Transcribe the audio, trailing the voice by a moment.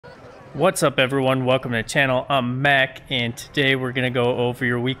What's up everyone, welcome to the channel. I'm Mac and today we're going to go over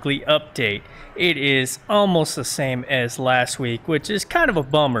your weekly update. It is almost the same as last week, which is kind of a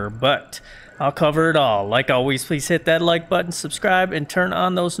bummer, but I'll cover it all. Like always, please hit that like button, subscribe, and turn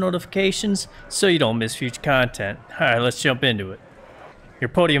on those notifications so you don't miss future content. Alright, let's jump into it. Your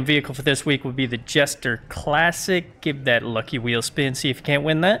podium vehicle for this week will be the Jester Classic. Give that lucky wheel spin, see if you can't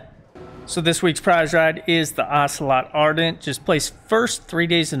win that. So this week's prize ride is the Ocelot Ardent. Just placed first 3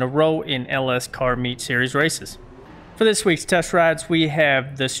 days in a row in LS Car Meet Series races. For this week's test rides, we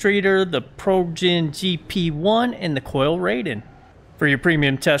have the Streeter, the Podium GP1, and the Coil Raiden. For your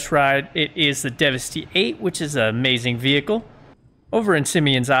premium test ride, it is the Devasty 8, which is an amazing vehicle. Over in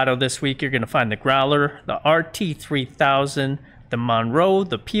Simeon's Auto this week, you're going to find the Growler, the RT3000, the Monroe,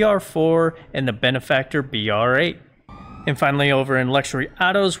 the PR4, and the Benefactor BR8. And finally, over in Luxury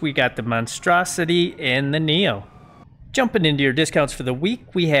Autos, we got the Monstrosity and the Neo. Jumping into your discounts for the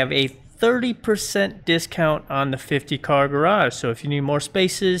week, we have a 30% discount on the 50 car garage. So if you need more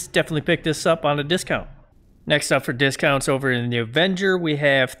spaces, definitely pick this up on a discount. Next up for discounts over in the Avenger, we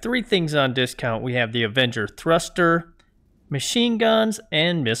have three things on discount. We have the Avenger Thruster, machine guns,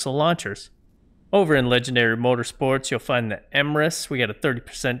 and missile launchers. Over in Legendary Motorsports, you'll find the Emrys. We got a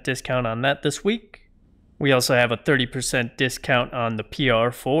 30% discount on that this week. We also have a 30% discount on the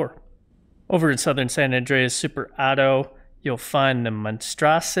PR4. Over in Southern San Andreas Super Auto, you'll find the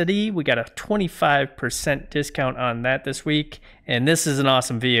Monstrosity. We got a 25% discount on that this week. And this is an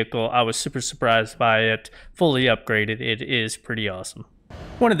awesome vehicle. I was super surprised by it. Fully upgraded. It is pretty awesome.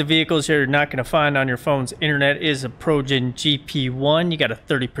 One of the vehicles you're not going to find on your phone's internet is a Podium GP1. You got a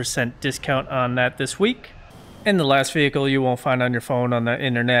 30% discount on that this week. And the last vehicle you won't find on your phone on the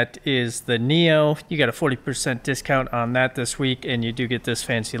internet is the Neo. You got a 40% discount on that this week, and you do get this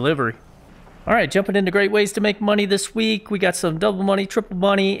fancy livery. Alright, jumping into great ways to make money this week. We got some double money, triple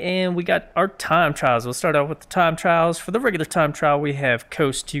money, and we got our time trials. We'll start out with the time trials. For the regular time trial, we have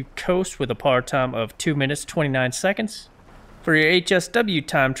Coast to Coast with a par time of 2 minutes 29 seconds. For your HSW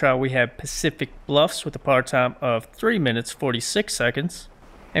time trial, we have Pacific Bluffs with a par time of 3 minutes 46 seconds.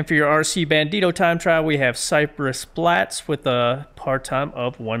 And for your RC Bandito time trial, we have Cypress Flats with a par time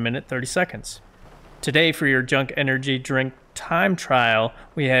of 1 minute 30 seconds. Today for your Junk Energy Drink time trial,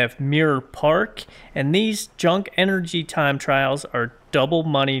 we have Mirror Park. And these Junk Energy time trials are double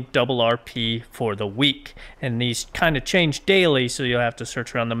money, double RP for the week. And these kind of change daily, so you'll have to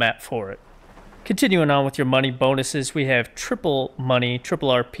search around the map for it. Continuing on with your money bonuses, we have triple money, triple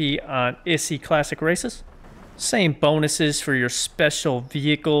RP on Issi Classic races. Same bonuses for your special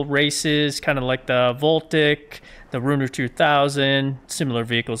vehicle races, kind of like the Voltic, the Runer 2000, similar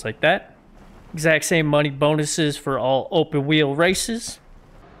vehicles like that. Exact same money bonuses for all open wheel races.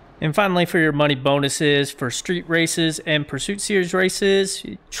 And finally, for your money bonuses for street races and Pursuit Series races,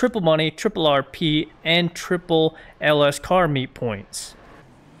 triple money, triple RP, and triple LS car meet points.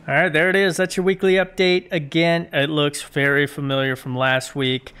 Alright, there it is. That's your weekly update. Again, it looks very familiar from last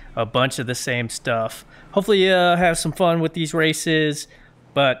week. A bunch of the same stuff. Hopefully you have some fun with these races,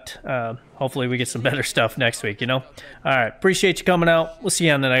 but hopefully we get some better stuff next week, you know? Alright, appreciate you coming out. We'll see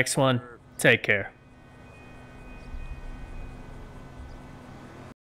you on the next one. Take care.